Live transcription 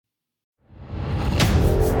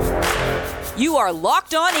You are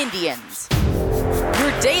Locked On Indians,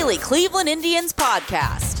 your daily Cleveland Indians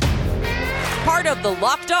podcast. Part of the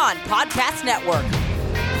Locked On Podcast Network,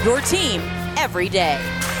 your team every day.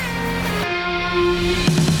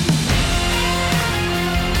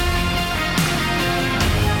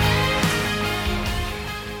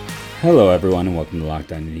 Hello, everyone, and welcome to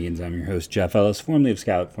Locked On Indians. I'm your host, Jeff Ellis, formerly of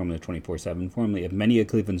Scout, formerly of 24/7, formerly of many a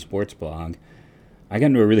Cleveland sports blog. I got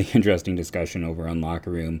into a really interesting discussion over on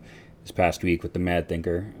Locker Room this past week with the Mad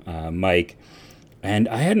Thinker, Mike, and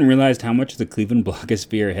I hadn't realized how much the Cleveland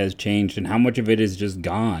blogosphere has changed and how much of it is just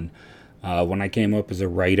gone. When I came up as a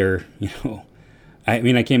writer,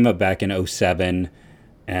 I came up back in 2007,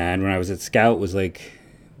 and when I was at Scout, it was like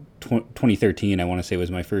 2013, I want to say was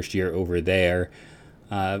my first year over there.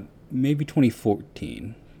 Maybe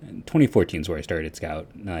 2014. 2014 is where I started at Scout,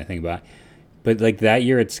 now that I think about it. But like that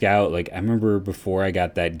year at Scout, like I remember before I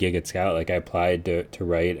got that gig at Scout, like I applied to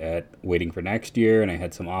write at Waiting for Next Year, and I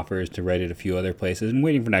had some offers to write at a few other places, and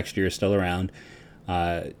Waiting for Next Year is still around,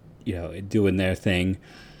 doing their thing.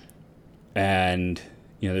 And,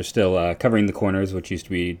 they're still covering the corners, which used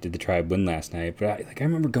to be Did the Tribe Win Last Night? But I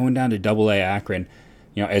remember going down to AA Akron,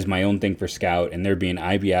 as my own thing for Scout, and there being an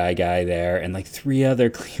IBI guy there and like 3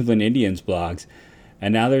 other Cleveland Indians blogs.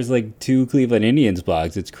 And now there's like 2 Cleveland Indians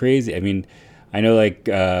blogs. It's crazy. I mean, I know like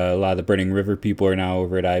a lot of the Burning River people are now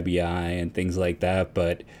over at IBI and things like that,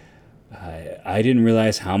 but I didn't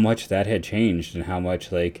realize how much that had changed and how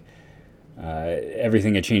much like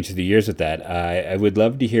everything had changed through the years with that. I would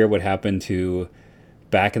love to hear what happened to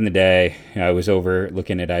back in the day. I was over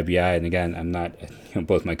looking at IBI, and again, I'm not,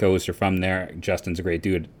 both my co-hosts are from there. Justin's a great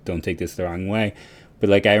dude. Don't take this the wrong way. But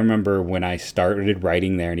like, I remember when I started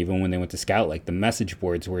writing there, and even when they went to Scout, like the message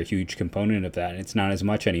boards were a huge component of that. And it's not as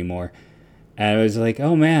much anymore. And I was like,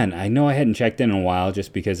 oh man, I know I hadn't checked in a while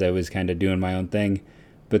just because I was kind of doing my own thing.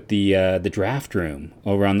 But the draft room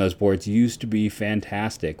over on those boards used to be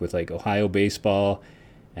fantastic with like Ohio baseball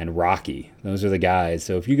and Rocky. Those are the guys.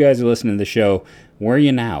 So if you guys are listening to the show, where are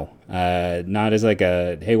you now? Not as like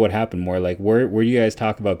a, hey, what happened? More like, where do you guys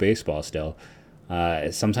talk about baseball still?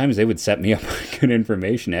 Sometimes they would set me up with good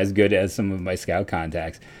information, as good as some of my Scout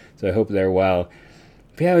contacts. So I hope they're well.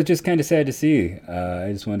 But yeah, it was just kind of sad to see.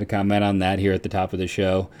 I just wanted to comment on that here at the top of the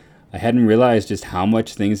show. I hadn't realized just how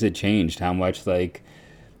much things had changed, how much like,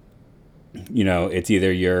 it's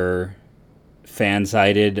either your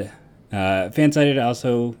fan-sided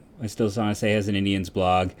also, I still want to say, has an Indians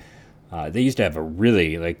blog. They used to have a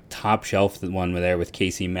really like top shelf one there with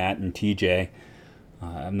Casey, Matt, and TJ.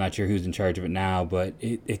 I'm not sure who's in charge of it now, but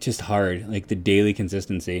it's just hard. Like the daily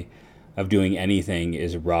consistency of doing anything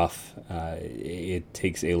is rough. It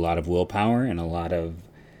takes a lot of willpower and a lot of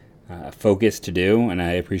focus to do, and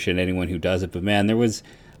I appreciate anyone who does it. But man,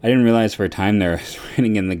 I didn't realize for a time there, I was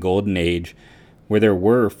writing in the golden age where there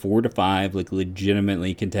were 4 to 5 like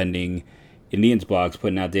legitimately contending Indians blogs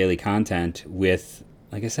putting out daily content with,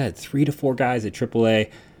 like I said, 3 to 4 guys at AAA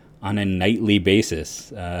on a nightly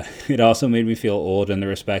basis. It also made me feel old in the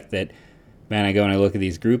respect that, man, I go and I look at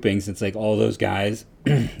these groupings, it's like all those guys,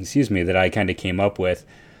 that I kind of came up with.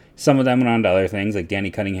 Some of them went on to other things, like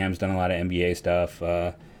Danny Cunningham's done a lot of NBA stuff.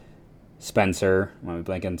 Spencer, I'm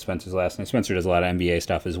blanking on Spencer's last name. Spencer does a lot of NBA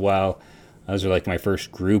stuff as well. Those are like my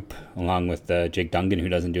first group, along with Jake Dungan, who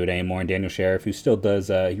doesn't do it anymore, and Daniel Sheriff, who still does.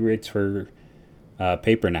 He writes for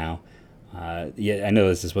paper now. I know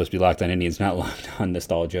this is supposed to be Locked On Indians, not Locked On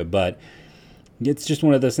Nostalgia, but it's just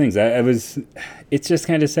one of those things. It's just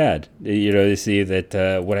kind of sad, to see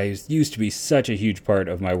that what I used to be such a huge part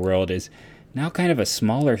of my world is now kind of a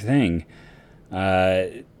smaller thing.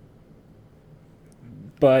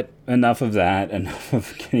 But enough of that, enough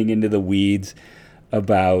of getting into the weeds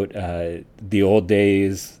about the old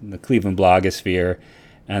days, the Cleveland blogosphere,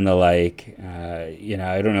 and the like.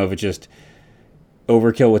 I don't know if it's just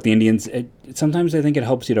overkill with the Indians. Sometimes I think it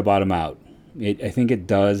helps you to bottom out. I think it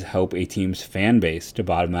does help a team's fan base to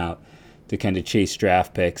bottom out, to kind of chase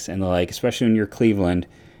draft picks and the like, especially when you're Cleveland.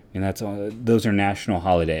 And those are national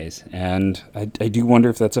holidays. And I do wonder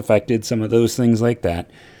if that's affected some of those things like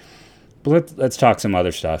that. But let's talk some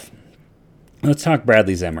other stuff. Let's talk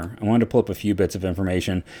Bradley Zimmer. I wanted to pull up a few bits of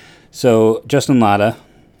information. So Justin Latta,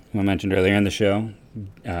 who I mentioned earlier in the show,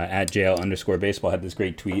 at JL_baseball, had this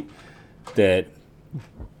great tweet that,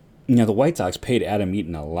 the White Sox paid Adam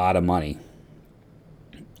Eaton a lot of money.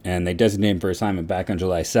 And they designated him for assignment back on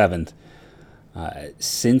July 7th.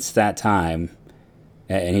 Since that time,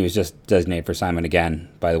 and he was just designated for assignment again,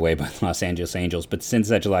 by the way, by the Los Angeles Angels. But since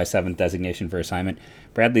that July 7th designation for assignment,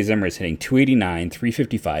 Bradley Zimmer is hitting .289,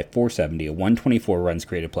 .355, .470, a 124 runs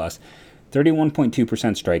created plus, 31.2%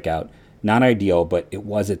 strikeout, Not ideal, but it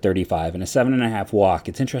was at 35. And a 7.5 walk,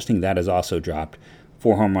 it's interesting that has also dropped.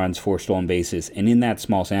 4 home runs, 4 stolen bases. And in that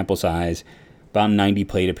small sample size, about 90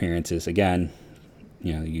 plate appearances. Again,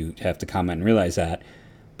 you have to comment and realize that.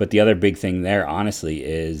 But the other big thing there, honestly,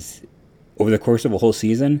 is over the course of a whole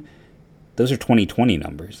season, those are 2020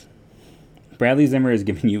 numbers. Bradley Zimmer is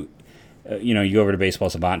giving you, you go over to Baseball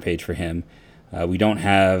Savant page for him. We don't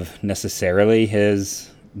have necessarily his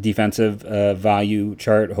defensive value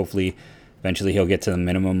chart. Hopefully, eventually he'll get to the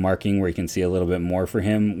minimum marking where you can see a little bit more for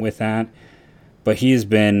him with that. But he has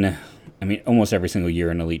been, almost every single year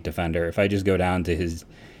an elite defender. If I just go down to his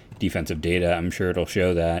defensive data, I'm sure it'll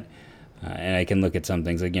show that. And I can look at some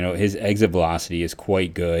things like, his exit velocity is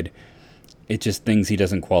quite good. It's just things he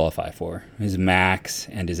doesn't qualify for. His max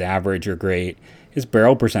and his average are great. His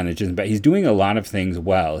barrel percentage is, but he's doing a lot of things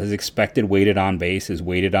well. His expected weighted on base is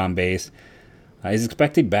weighted on base. His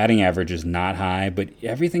expected batting average is not high, but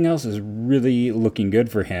everything else is really looking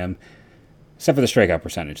good for him, except for the strikeout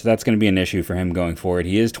percentage. That's going to be an issue for him going forward.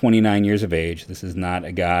 He is 29 years of age. This is not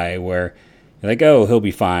a guy where you're like, oh, he'll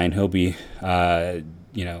be fine. He'll be,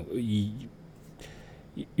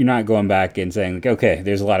 you're not going back and saying, like, okay,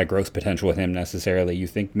 there's a lot of growth potential with him necessarily. You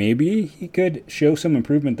think maybe he could show some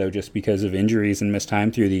improvement, though, just because of injuries and missed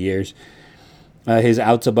time through the years. His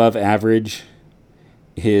outs above average,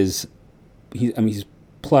 he's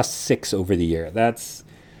 +6 over the year. That's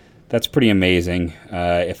pretty amazing.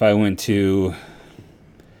 If I went to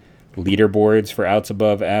leaderboards for outs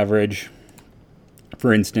above average,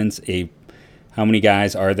 for instance, how many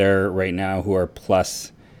guys are there right now who are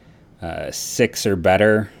 +6 or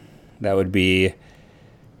better? That would be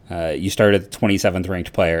you start at the 27th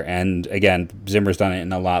ranked player, and again, Zimmer's done it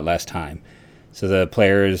in a lot less time. So the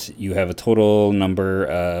players, you have a total number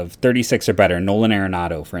of 36 or better. Nolan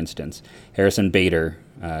Arenado, for instance, Harrison Bader.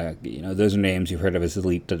 Those are names you've heard of as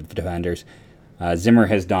elite defenders. Zimmer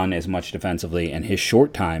has done as much defensively in his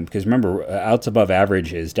short time, because remember, outs above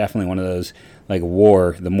average is definitely one of those, like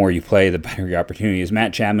WAR, the more you play, the better your opportunity is.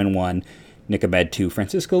 Matt Chapman 1, Nick Ahmed 2,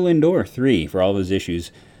 Francisco Lindor 3 for all of his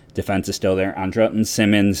issues. Defense is still there. Andrelton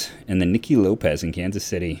Simmons and then Nicky Lopez in Kansas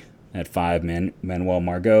City at 5, Manuel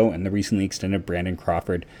Margot, and the recently extended Brandon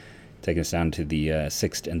Crawford, taking us down to the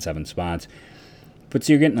 6th and 7th spots. But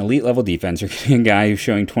so you're getting elite level defense. You're getting a guy who's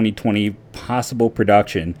showing 2020 possible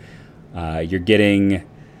production. You're getting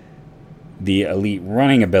the elite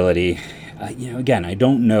running ability. Again, I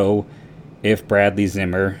don't know if Bradley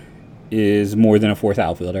Zimmer is more than a 4th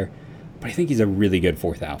outfielder, but I think he's a really good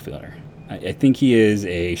 4th outfielder. I think he is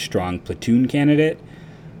a strong platoon candidate.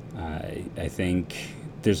 I think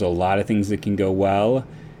there's a lot of things that can go well.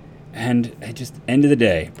 And end of the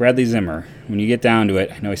day, Bradley Zimmer, when you get down to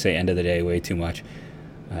it, I know I say end of the day way too much.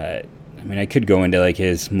 I could go into like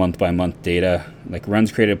his month-by-month data, like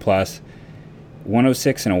runs created plus,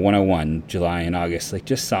 106 and a 101 July and August, like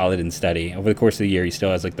just solid and steady. Over the course of the year, he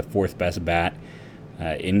still has like the 4th best bat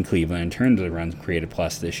in Cleveland in terms of the runs created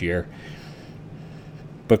plus this year.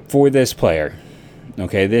 But for this player,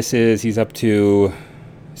 okay, he's up to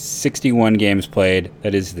 61 games played.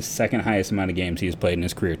 That is the second highest amount of games he has played in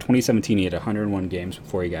his career. 2017, he had 101 games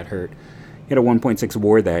before he got hurt. He had a 1.6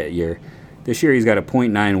 WAR that year. This year, he's got a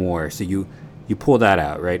 0.9 WAR. So you pull that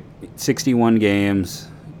out, right? 61 games,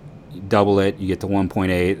 you double it, you get to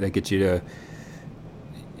 1.8. That gets you to,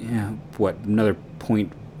 another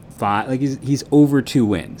 0.5. Like he's over 2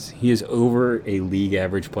 wins. He is over a league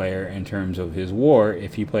average player in terms of his WAR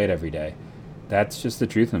if he played every day. That's just the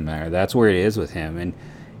truth of the matter. That's where it is with him. And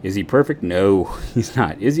is he perfect? No, he's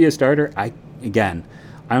not. Is he a starter? I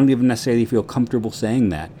don't even necessarily feel comfortable saying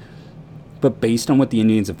that. But based on what the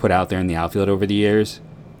Indians have put out there in the outfield over the years,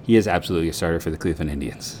 he is absolutely a starter for the Cleveland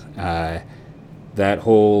Indians. That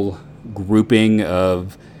whole grouping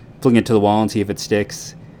of fling it to the wall and see if it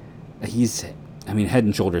sticks, he's head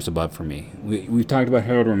and shoulders above for me. We've talked about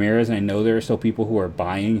Harold Ramirez, and I know there are still people who are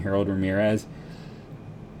buying Harold Ramirez.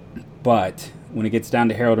 But when it gets down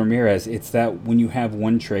to Harold Ramirez, it's that when you have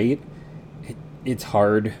one trait, it's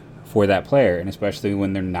hard for that player, and especially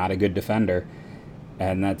when they're not a good defender.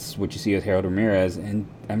 And that's what you see with Harold Ramirez. And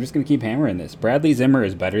I'm just going to keep hammering this. Bradley Zimmer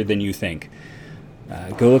is better than you think.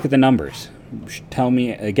 Go look at the numbers. Tell me,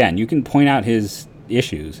 again, you can point out his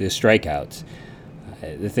issues, his strikeouts,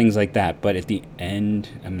 the things like that. But at the end,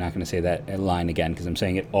 I'm not going to say that line again because I'm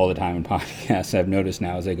saying it all the time in podcasts. I've noticed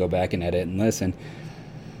now as I go back and edit and listen.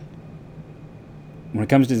 When it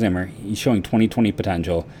comes to Zimmer, he's showing 2020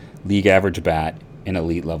 potential, league average bat, and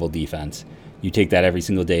elite level defense. You take that every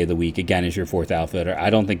single day of the week, again, as your 4th outfielder.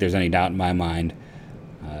 I don't think there's any doubt in my mind.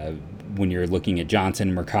 When you're looking at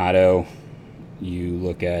Johnson, Mercado, you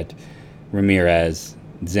look at Ramirez,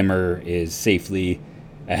 Zimmer is safely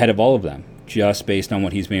ahead of all of them, just based on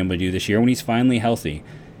what he's been able to do this year when he's finally healthy.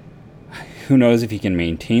 Who knows if he can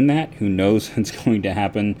maintain that? Who knows what's going to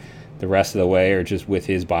happen the rest of the way, or just with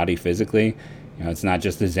his body physically? It's not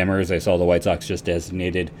just the Zimmers. I saw the White Sox just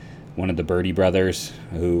designated one of the Birdie brothers,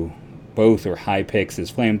 who both were high picks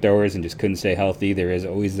as flamethrowers and just couldn't stay healthy. There is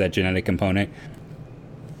always that genetic component.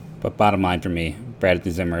 But bottom line for me,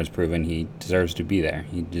 Bradley Zimmer has proven he deserves to be there.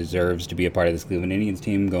 He deserves to be a part of this Cleveland Indians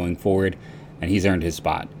team going forward, and he's earned his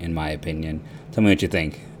spot, in my opinion. Tell me what you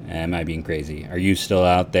think. Am I being crazy? Are you still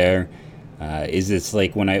out there? Is this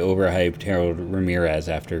like when I overhyped Harold Ramirez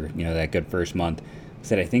after that good first month? I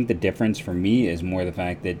said I think the difference for me is more the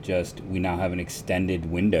fact that just we now have an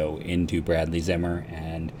extended window into Bradley Zimmer,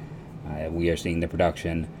 and we are seeing the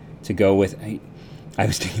production to go with. I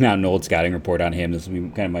was taking out an old scouting report on him. This will be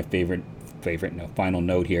kind of my favorite final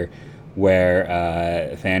note here, where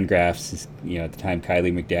Fangraphs, at the time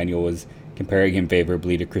Kylie McDaniel was comparing him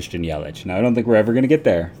favorably to Christian Yelich. Now, I don't think we're ever going to get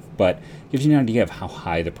there, but it gives you an idea of how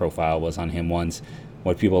high the profile was on him once,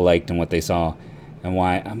 what people liked and what they saw, and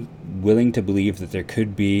why I'm willing to believe that there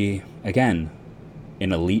could be, again,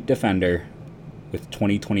 an elite defender with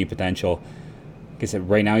 2020 potential. Like I said,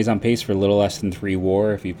 right now he's on pace for a little less than 3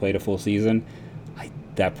 WAR if he played a full season.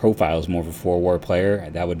 That profile is more of a 4 WAR player.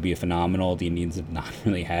 That would be a phenomenal. The Indians have not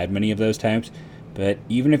really had many of those types. But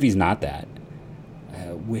even if he's not that,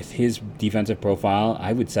 with his defensive profile,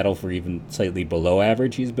 I would settle for even slightly below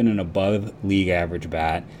average. He's been an above league average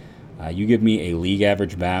bat. You give me a league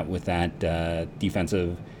average bat with that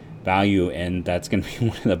defensive value, and that's going to be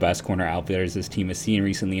one of the best corner outfielders this team has seen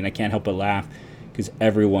recently. And I can't help but laugh because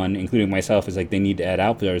everyone, including myself, is like, they need to add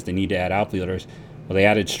outfielders. They need to add outfielders. Well, they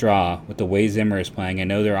added Straw. With the way Zimmer is playing, I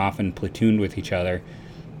know they're often platooned with each other.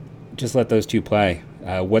 Just let those two play.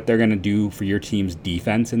 What they're going to do for your team's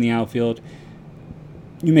defense in the outfield,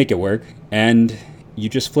 you make it work, and you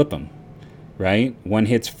just flip them, right? One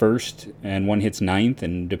hits first, and one hits ninth,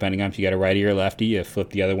 and depending on if you got a righty or lefty, you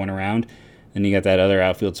flip the other one around, and you got that other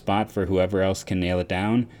outfield spot for whoever else can nail it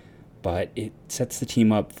down. But it sets the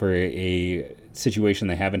team up for a situation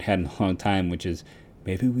they haven't had in a long time, which is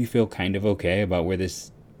maybe we feel kind of okay about where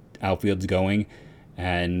this outfield's going.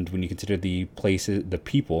 And when you consider the places, the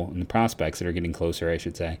people, and the prospects that are getting closer, I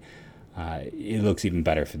should say, it looks even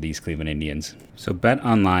better for these Cleveland Indians. So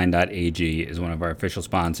betonline.ag is one of our official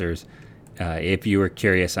sponsors. If you were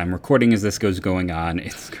curious, I'm recording as this goes going on.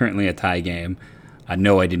 It's currently a tie game.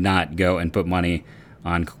 No, I did not go and put money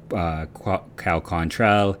on Cal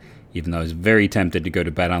Quantrill, even though I was very tempted to go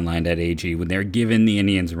to betonline.ag when they're giving the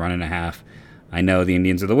Indians a 1.5. I know the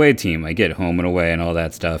Indians are the away team. I get home and away and all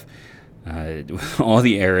that stuff. All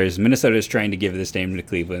the errors. Minnesota is trying to give this game to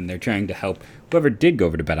Cleveland. They're trying to help whoever did go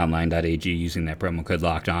over to betonline.ag using that promo code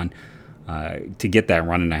Locked On to get that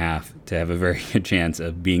 1.5 to have a very good chance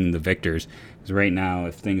of being the victors. Because right now,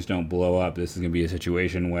 if things don't blow up, this is going to be a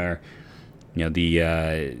situation where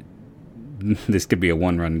this could be a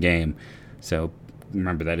 1-run game. So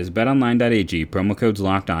remember, that is betonline.ag. Promo code's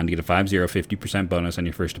Locked On to get a 50% bonus on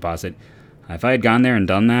your first deposit. If I had gone there and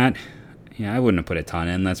done that, I wouldn't have put a ton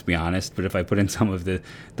in, let's be honest. But if I put in some of the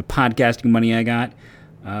podcasting money I got,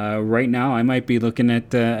 right now I might be looking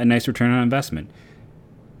at a nice return on investment.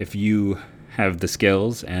 If you have the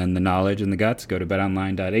skills and the knowledge and the guts, go to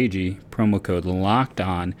betonline.ag, promo code Locked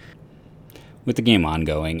On. With the game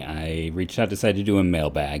ongoing, I reached out, decided to do a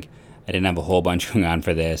mailbag. I didn't have a whole bunch going on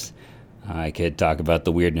for this. I could talk about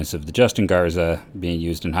the weirdness of the Justin Garza being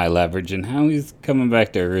used in high leverage and how he's coming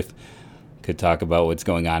back to earth. Could talk about what's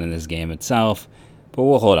going on in this game itself, but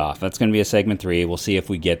we'll hold off. That's going to be a segment 3. We'll see if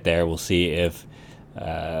we get there. We'll see if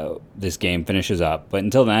this game finishes up. But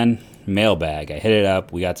until then, mailbag. I hit it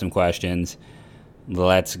up. We got some questions.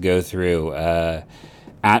 Let's go through.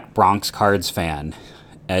 At Bronx Cards fan,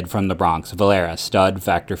 Ed from the Bronx. Valera, stud,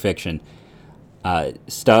 fact or fiction?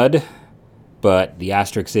 Stud, but the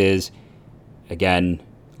asterisk is, again,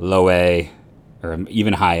 low A, or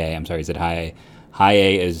even high A. I'm sorry, is it high A? High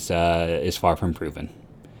A is far from proven.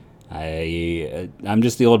 I'm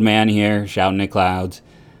just the old man here shouting at clouds,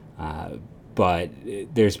 but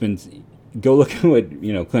there's been, go look at what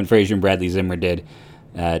Clint Frazier and Bradley Zimmer did.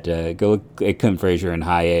 Go look at Clint Frazier in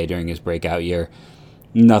High A during his breakout year.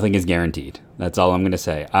 Nothing is guaranteed. That's all I'm going to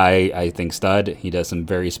say. I think stud. He does some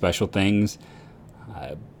very special things,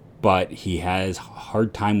 but he has a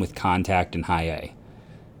hard time with contact in High A.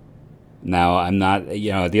 Now, I'm not,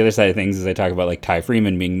 the other side of things is I talk about like Ty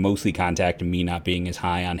Freeman being mostly contact and me not being as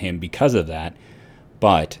high on him because of that.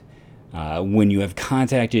 But when you have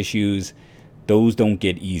contact issues, those don't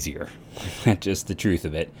get easier. That's just the truth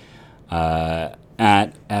of it.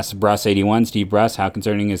 At Brus81, Steve Brus, how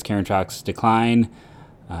concerning is Karinchak's decline?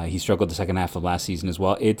 He struggled the second half of last season as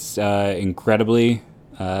well. It's incredibly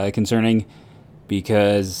concerning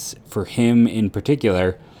because for him in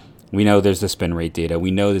particular, we know there's the spin rate data.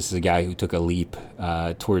 We know this is a guy who took a leap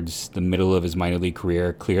towards the middle of his minor league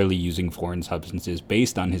career, clearly using foreign substances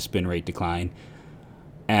based on his spin rate decline.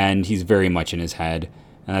 And he's very much in his head.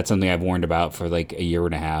 And that's something I've warned about for like a year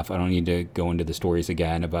and a half. I don't need to go into the stories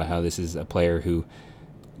again about how this is a player who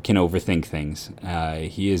can overthink things.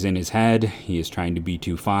 He is in his head. He is trying to be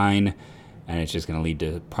too fine, and it's just going to lead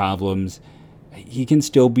to problems. He can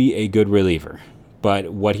still be a good reliever,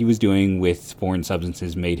 but what he was doing with foreign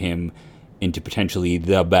substances made him into potentially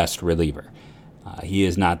the best reliever. He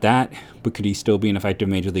is not that, but could he still be an effective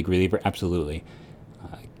major league reliever? Absolutely.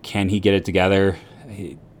 Can he get it together?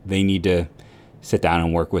 They need to sit down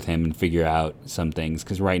and work with him and figure out some things,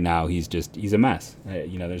 because right now he's a mess.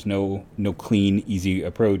 There's no clean, easy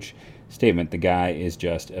approach statement. The guy is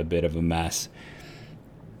just a bit of a mess.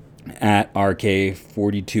 At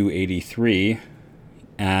RK4283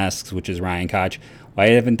 asks, which is Ryan Koch, why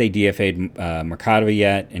haven't they DFA'd Mercado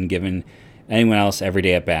yet and given anyone else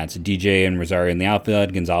everyday at-bats? DJ and Rosario in the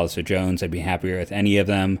outfield, Gonzalez or Jones, I'd be happier with any of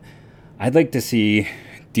them. I'd like to see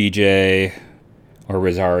DJ or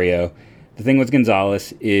Rosario. The thing with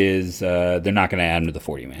Gonzalez is they're not going to add him to the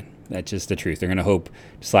 40-man. That's just the truth. They're going to hope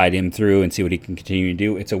to slide him through and see what he can continue to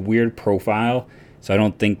do. It's a weird profile, so I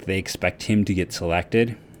don't think they expect him to get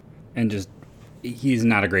selected. And just, he's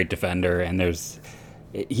not a great defender, and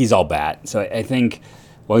he's all bat. So I think,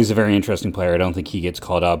 while he's a very interesting player, I don't think he gets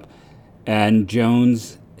called up. And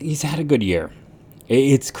Jones, he's had a good year.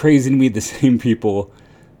 It's crazy to me the same people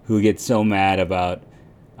who get so mad about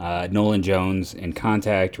Nolan Jones and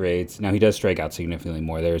contact rates. Now, he does strike out significantly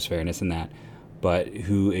more. There's fairness in that. But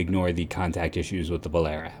who ignore the contact issues with the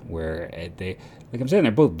Valera, where they, like I'm saying,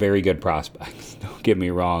 they're both very good prospects. Don't get me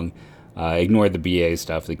wrong. Ignore the BA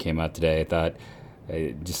stuff that came out today. I thought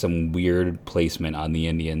just some weird placement on the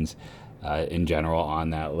Indians in general on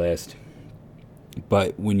that list.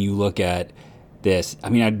 But when you look at this, I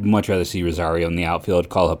mean, I'd much rather see Rosario in the outfield,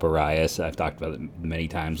 call up Arias. I've talked about it many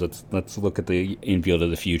times. Let's look at the infield of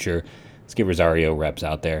the future. Let's get Rosario reps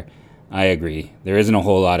out there. I agree. There isn't a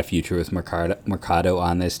whole lot of future with Mercado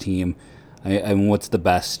on this team. I mean, what's the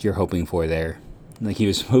best you're hoping for there? Like, he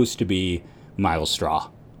was supposed to be Miles Straw.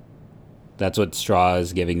 That's what Straw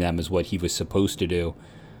is giving them, is what he was supposed to do.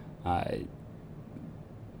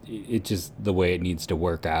 It's just the way it needs to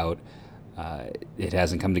work out. It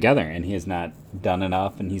hasn't come together, and he has not done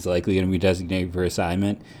enough, and he's likely going to be designated for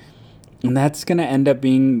assignment. And that's going to end up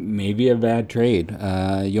being maybe a bad trade.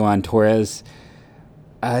 Yohan Torres,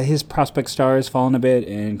 his prospect star has fallen a bit,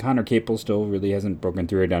 and Connor Capel still really hasn't broken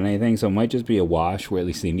through or done anything, so it might just be a wash where at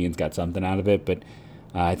least the Indians got something out of it, but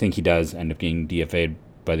I think he does end up getting DFA'd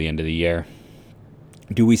by the end of the year.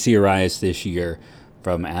 Do we see Arias this year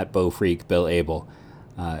from @BoFreak Bill Abel?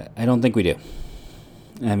 I don't think we do.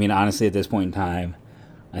 I mean, honestly, at this point in time,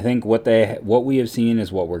 I think what we have seen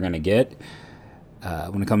is what we're going to get.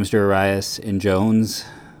 When it comes to Arias and Jones,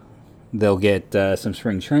 they'll get some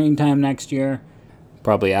spring training time next year,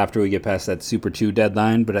 probably after we get past that Super 2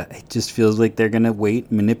 deadline, but it just feels like they're going to wait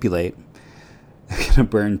and manipulate. They're going to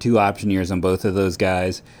burn 2 option years on both of those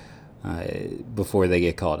guys before they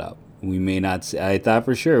get called up. We may not see, I thought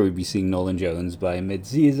for sure we'd be seeing Nolan Jones by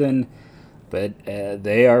midseason, but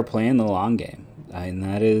they are playing the long game. And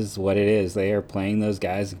that is what it is. They are playing those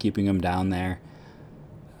guys and keeping them down there.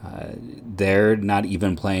 They're not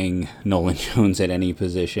even playing Nolan Jones at any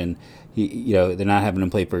position. They're not having him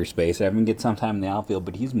play first base. They're having him get some time in the outfield,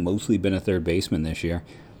 but he's mostly been a third baseman this year.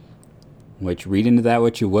 Which, read into that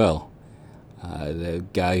what you will. The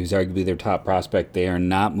guy who's arguably their top prospect, they are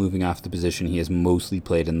not moving off the position he has mostly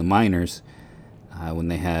played in the minors. When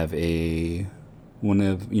they have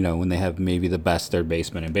when they have maybe the best third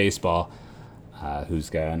baseman in baseball, who's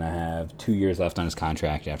going to have 2 years left on his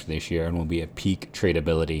contract after this year and will be at peak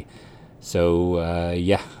tradability. So,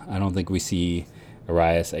 I don't think we see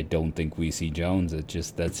Arias. I don't think we see Jones.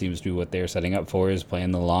 That seems to be what they're setting up for, is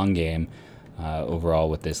playing the long game overall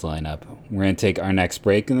with this lineup. We're going to take our next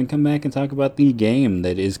break and then come back and talk about the game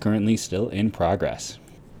that is currently still in progress.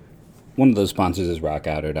 One of those sponsors is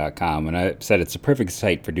RockAuto.com, and I've said it's a perfect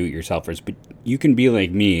site for do-it-yourselfers, but you can be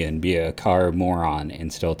like me and be a car moron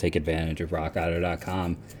and still take advantage of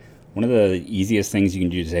RockAuto.com. One of the easiest things you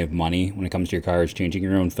can do to save money when it comes to your car is changing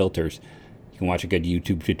your own filters. You can watch a good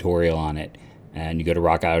YouTube tutorial on it, and you go to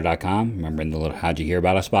RockAuto.com. Remember, in the little "How'd you hear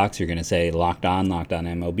about us" box, you're going to say Locked On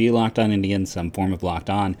MLB, Locked On Indians, some form of Locked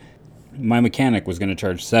On. My mechanic was going to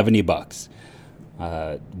charge $70.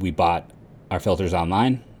 We bought our filters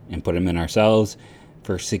online and put them in ourselves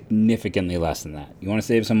for significantly less than that. You want to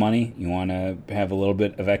save some money? You want to have a little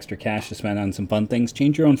bit of extra cash to spend on some fun things?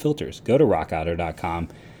 Change your own filters. Go to rockauto.com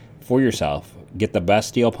for yourself. Get the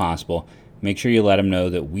best deal possible. Make sure you let them know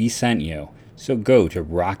that we sent you. So go to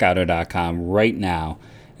rockauto.com right now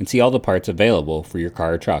and see all the parts available for your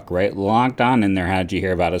car or truck, right? Locked on in there, how did you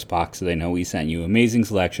hear about us box, so they know we sent you. Amazing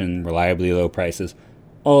selection, reliably low prices,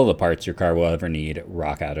 all the parts your car will ever need,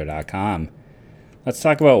 rockauto.com. Let's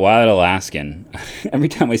talk about Wild Alaskan. Every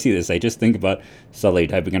time I see this, I just think about Sully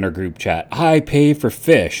typing in our group chat, I pay for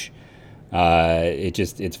fish.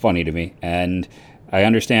 It's funny to me. And I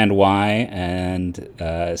understand why, and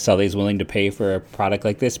Sully's willing to pay for a product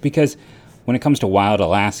like this, because when it comes to Wild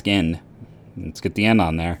Alaskan, let's get the end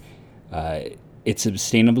on there, it's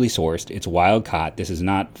sustainably sourced, it's wild caught. This is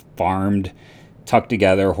not farmed, tucked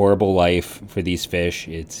together, horrible life for these fish.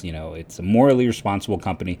 It's a morally responsible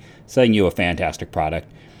company selling you a fantastic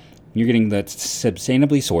product. You're getting the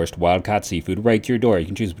sustainably sourced wild-caught seafood right to your door. You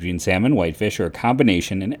can choose between salmon, whitefish, or a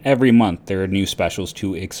combination, and every month there are new specials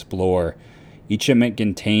to explore. Each shipment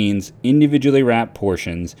contains individually wrapped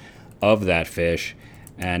portions of that fish,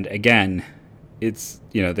 and again,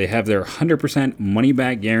 they have their 100%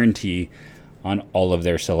 money-back guarantee on all of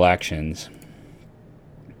their selections.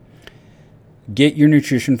 Get your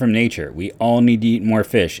nutrition from nature. We all need to eat more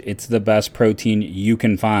fish. It's the best protein you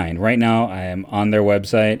can find. Right now, I am on their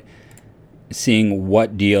website seeing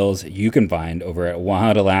what deals you can find over at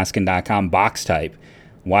wildalaskan.com. Box type,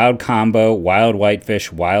 wild combo, wild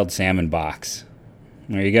whitefish, wild salmon box.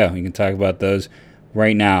 There you go. You can talk about those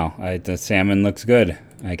right now. The salmon looks good.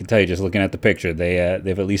 I can tell you just looking at the picture.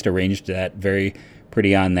 They've at least arranged that very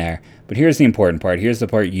pretty on there. But here's the important part. Here's the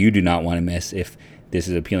part you do not want to miss if this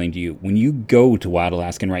is appealing to you. When you go to Wild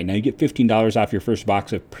Alaskan right now, you get $15 off your first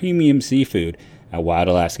box of premium seafood at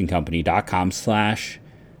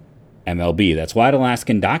wildalaskancompany.com/MLB. That's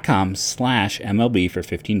wildalaskan.com/MLB for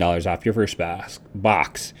 $15 off your first box.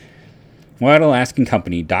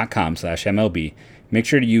 wildalaskancompany.com/MLB. Make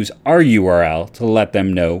sure to use our URL to let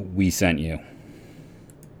them know we sent you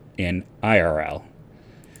in IRL.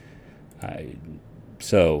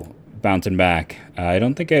 So, bouncing back, I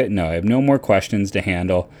have no more questions to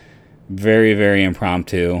handle. Very, very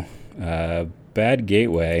impromptu. Bad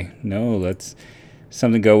gateway. No, let's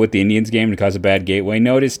something go with the Indians game to cause a bad gateway.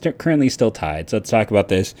 No, it is currently still tied. So let's talk about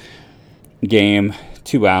this game.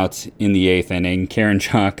 2 outs in the 8th inning.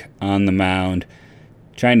 Karinchak on the mound,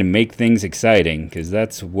 trying to make things exciting, because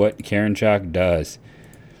that's what Karinchak does.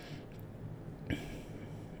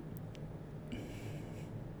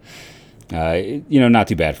 Not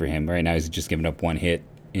too bad for him. Right now he's just given up 1 hit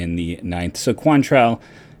in the 9th. So Quantrill,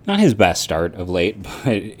 not his best start of late,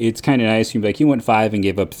 but it's kind of nice. You'd be like, he went 5 and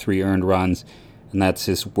gave up 3 earned runs, and that's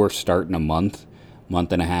his worst start in a month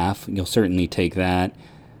and a half. You'll certainly take that.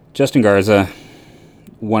 Justin Garza,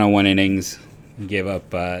 101 innings, gave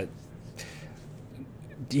up the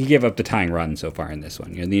tying run so far in this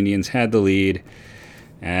one. The Indians had the lead,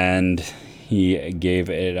 and he gave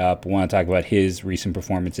it up. I want to talk about his recent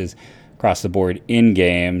performances across the board in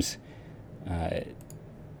games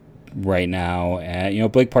right now.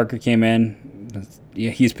 Blake Parker came in.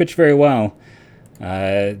 He's pitched very well.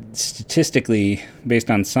 Statistically,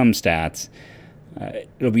 based on some stats,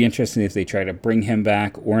 it'll be interesting if they try to bring him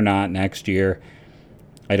back or not next year.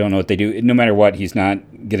 I don't know what they do. No matter what, he's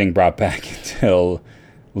not getting brought back until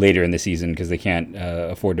later in the season because they can't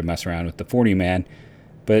afford to mess around with the 40-man.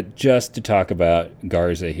 But just to talk about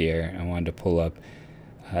Garza here, I wanted to pull up.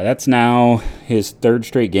 That's now his 3rd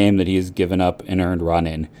straight game that he has given up an earned run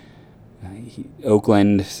in.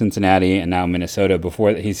 Oakland, Cincinnati, and now Minnesota.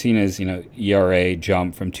 Before that, he's seen his ERA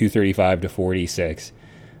jump from 2.35 to 46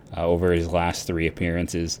 over his last 3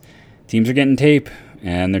 appearances. Teams are getting tape,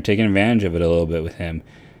 and they're taking advantage of it a little bit with him.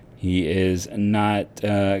 He is not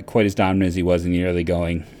quite as dominant as he was in the early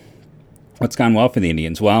going. What's gone well for the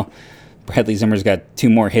Indians? Well, Bradley Zimmer's got 2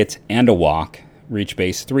 more hits and a walk, reached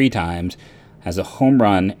base 3 times, has a home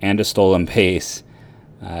run and a stolen base.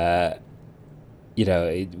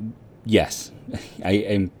 Yes,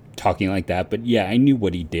 I'm talking like that, but yeah, I knew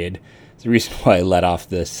what he did. It's the reason why I let off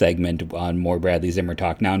the segment on more Bradley Zimmer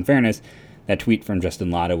talk. Now, in fairness, that tweet from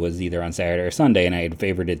Justin Latta was either on Saturday or Sunday, and I had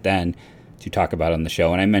favored it then to talk about on the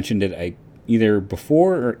show. And I mentioned it either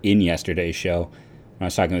before or in yesterday's show when I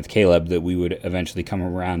was talking with Caleb that we would eventually come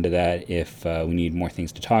around to that if we need more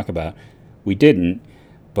things to talk about. We didn't,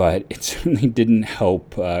 but it certainly didn't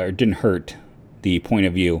help or didn't hurt the point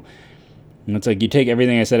of view. And it's like you take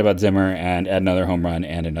everything I said about Zimmer and add another home run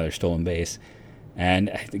and another stolen base.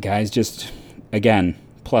 And the guy's just, again,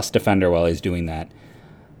 plus defender while he's doing that.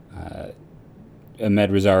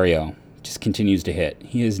 Amed Rosario just continues to hit.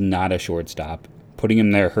 He is not a shortstop. Putting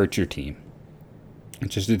him there hurts your team.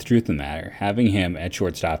 It's just the truth of the matter. Having him at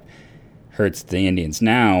shortstop hurts the Indians.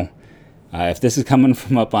 Now, if this is coming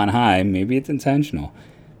from up on high, maybe it's intentional.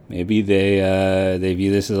 Maybe they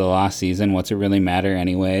view this as a lost season. What's it really matter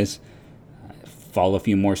anyways? Fall a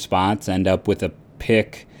few more spots, end up with a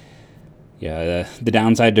pick. Yeah, the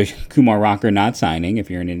downside to Kumar Rocker not signing, if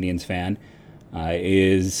you're an Indians fan,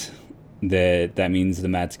 is that means the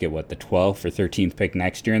Mets get, the 12th or 13th pick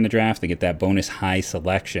next year in the draft. They get that bonus high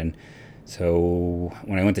selection. So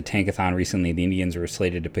when I went to Tankathon recently, the Indians were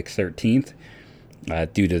slated to pick 13th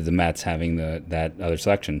due to the Mets having that other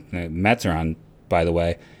selection. The Mets are on, by the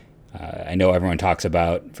way. I know everyone talks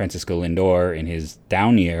about Francisco Lindor in his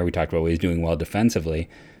down year. We talked about what he's doing well defensively.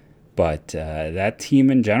 But that team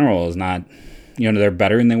in general is not, they're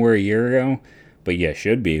better than they were a year ago. But yeah,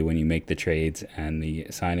 should be when you make the trades and the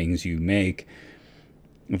signings you make.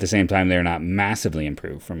 At the same time, they're not massively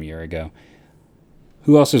improved from a year ago.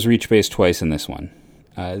 Who else has reached base twice in this one?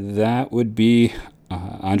 That would be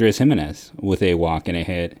Andres Gimenez with a walk and a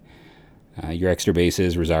hit. Your extra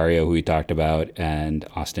bases, Rosario, who we talked about, and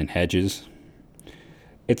Austin Hedges.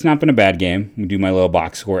 It's not been a bad game. We do my little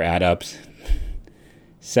box score add-ups.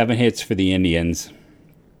 7 hits for the Indians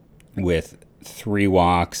with 3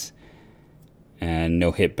 walks and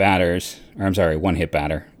no hit batters. Or I'm sorry, 1 hit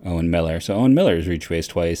batter, Owen Miller. So Owen Miller has reached base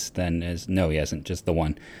twice. No, he hasn't, just the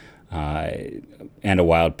one. And a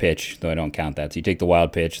wild pitch, though I don't count that. So you take the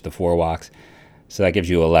wild pitch, the 4 walks, so that gives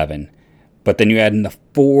you 11. But then you add in the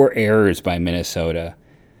 4 errors by Minnesota.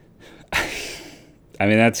 I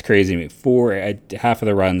mean, that's crazy to me. Half of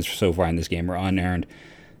the runs so far in this game were unearned.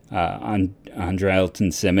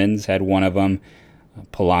 Andrelton Simmons had one of them.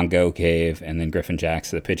 Polanco gave, and then Griffin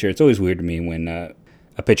Jackson, the pitcher. It's always weird to me when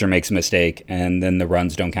a pitcher makes a mistake and then the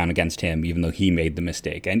runs don't count against him, even though he made the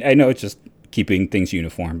mistake. And I know it's just keeping things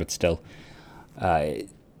uniform, but still.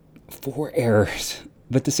 4 errors.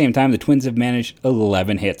 But at the same time, the Twins have managed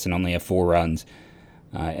 11 hits and only have 4 runs.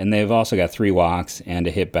 And they've also got 3 walks and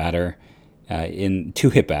a hit batter in 2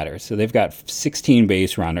 hit batters. So they've got 16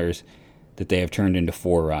 base runners that they have turned into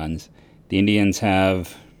 4 runs. The Indians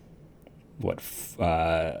have,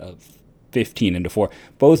 15 into 4.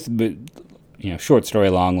 Both, short story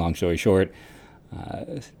long story short.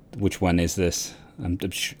 Which one is this?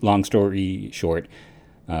 Long story short.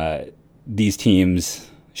 These teams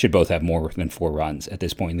should both have more than 4 runs at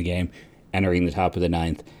this point in the game, entering the top of the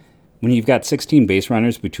 9th. When you've got 16 base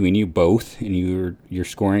runners between you both, and you're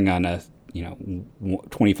scoring on a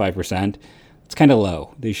 25%, it's kind of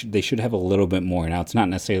low. They should have a little bit more. Now, it's not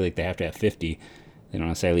necessarily like they have to have 50. They don't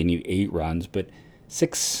necessarily need 8 runs, but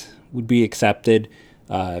 6 would be accepted.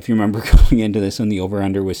 If you remember going into this when the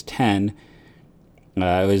over-under was 10,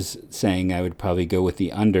 I was saying I would probably go with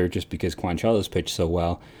the under just because Quanchella's pitched so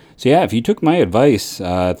well. So yeah, if you took my advice,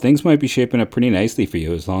 things might be shaping up pretty nicely for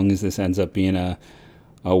you as long as this ends up being a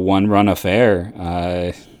 1-run affair.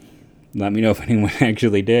 Let me know if anyone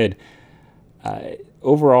actually did.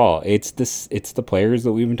 Overall, it's the players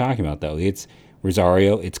that we've been talking about, though. It's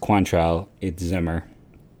Rosario, it's Quantrill, it's Zimmer.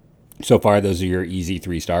 So far, those are your easy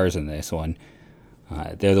 3 stars in this one.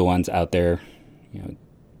 They're the ones out there,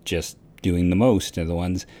 just doing the most. They're the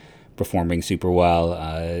ones performing super well.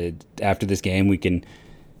 After this game,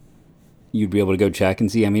 you'd be able to go check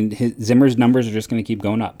and see. I mean, Zimmer's numbers are just going to keep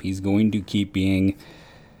going up. He's going to keep being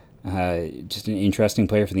just an interesting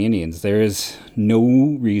player for the Indians. There is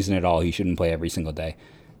no reason at all he shouldn't play every single day.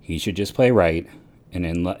 He should just play right, and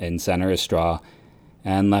in center is Straw,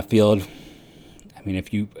 and left field. I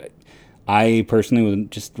mean, I personally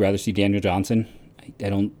would just rather see Daniel Johnson. I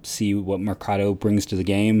don't see what Mercado brings to the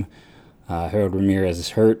game. Harold Ramirez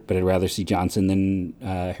is hurt, but I'd rather see Johnson than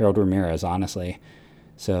Harold Ramirez, honestly.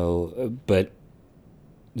 So, but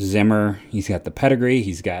Zimmer, he's got the pedigree.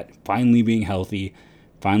 He's got finally being healthy,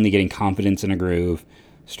 finally getting confidence in a groove.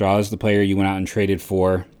 Straw is the player you went out and traded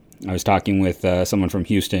for. I was talking with someone from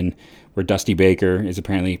Houston where Dusty Baker is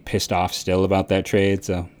apparently pissed off still about that trade.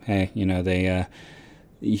 So, hey,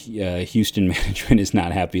 Houston management is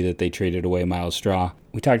not happy that they traded away Miles Straw.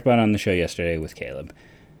 We talked about it on the show yesterday with Caleb.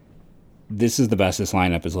 This is the best this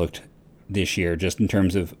lineup has looked this year, just in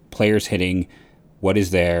terms of players hitting, what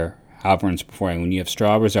is there, how everyone's performing. When you have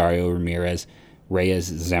Straw, Rosario, Ramirez, Reyes,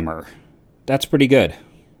 Zimmer, that's pretty good.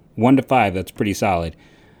 1 to 5, that's pretty solid.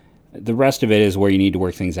 The rest of it is where you need to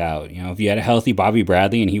work things out. If you had a healthy Bobby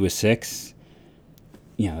Bradley and he was 6,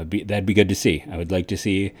 that'd be good to see. I would like to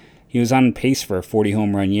see. He was on pace for a 40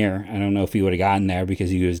 home run year. I don't know if he would have gotten there because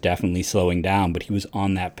he was definitely slowing down, but he was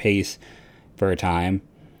on that pace for a time.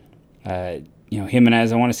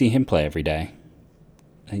 Jimenez, I want to see him play every day.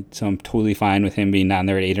 So I'm totally fine with him being down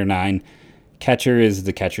there at 8 or 9. Catcher is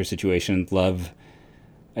the catcher situation.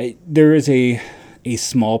 There is a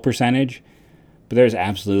small percentage, but there's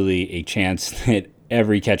absolutely a chance that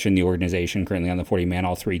every catcher in the organization currently on the 40-man,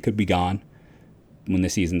 all 3, could be gone when the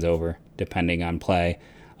season's over, depending on play.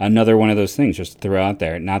 Another one of those things, just to throw out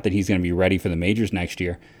there, not that he's going to be ready for the majors next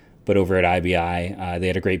year, but over at IBI, they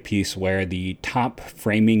had a great piece where the top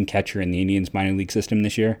framing catcher in the Indians minor league system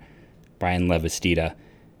this year, Brian Lavastida.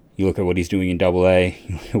 You look at what he's doing in AA,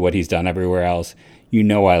 you look at what he's done everywhere else. You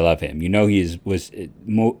know I love him. You know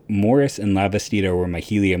Morris and Lavastida were my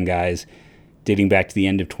helium guys dating back to the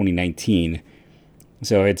end of 2019.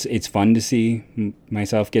 So it's fun to see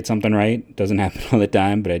myself get something right. Doesn't happen all the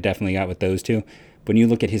time, but I definitely got with those two. But when you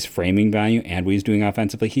look at his framing value and what he's doing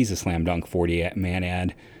offensively, he's a slam dunk 40-man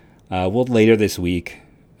ad. We'll later this week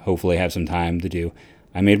hopefully have some time to do.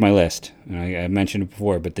 I made my list. I mentioned it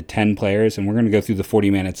before, but the 10 players, and we're going to go through the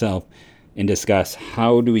 40-man itself and discuss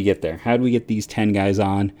how do we get there? How do we get these 10 guys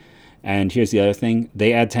on? And here's the other thing.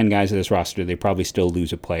 They add 10 guys to this roster, they probably still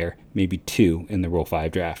lose a player, maybe 2 in the Rule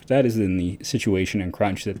 5 draft. That is in the situation and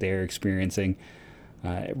crunch that they're experiencing.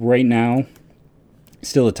 Right now,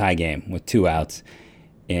 still a tie game with 2 outs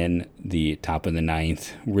in the top of the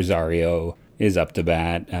 9th. Rosario is up to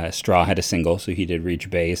bat. Straw had a single, so he did reach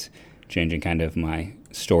base, changing kind of my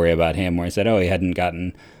story about him where I said, he hadn't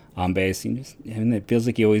gotten on base. It feels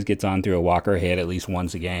like he always gets on through a walker hit at least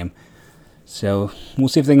once a game. So we'll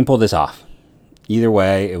see if they can pull this off. Either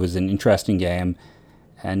way, it was an interesting game.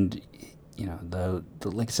 And,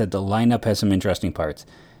 like I said, the lineup has some interesting parts.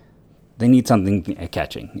 They need something at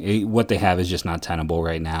catching. What they have is just not tenable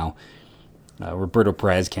right now. Roberto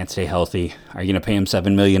Perez can't stay healthy. Are you going to pay him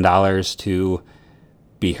 $7 million to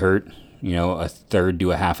be hurt, a third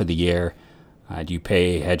to a half of the year? Do you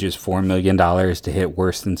pay Hedges $4 million to hit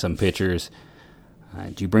worse than some pitchers?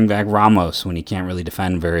 Do you bring back Ramos when he can't really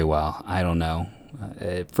defend very well? I don't know.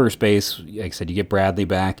 At first base, like I said, you get Bradley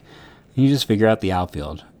back, and you just figure out the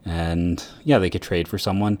outfield. And, they could trade for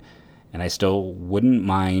someone, and I still wouldn't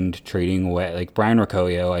mind trading away. Like Brian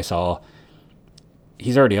Rocoyo, I saw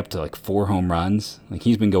he's already up to 4 home runs.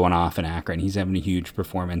 He's been going off in Akron. He's having a huge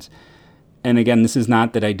performance. And again, this is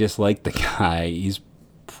not that I dislike the guy. He's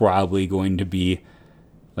probably going to be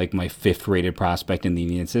my 5th rated prospect in the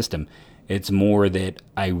Indian system. It's more that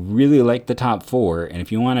I really like the top 4, and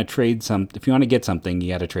if you want to get something,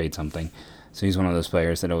 you got to trade something. So he's one of those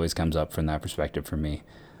players that always comes up from that perspective for me.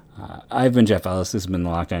 I've been Jeff Ellis. This has been the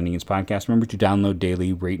Locked On Indians podcast. Remember to download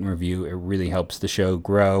daily, rate and review. It really helps the show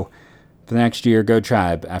grow. For the next year, go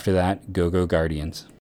Tribe. After that, go Guardians.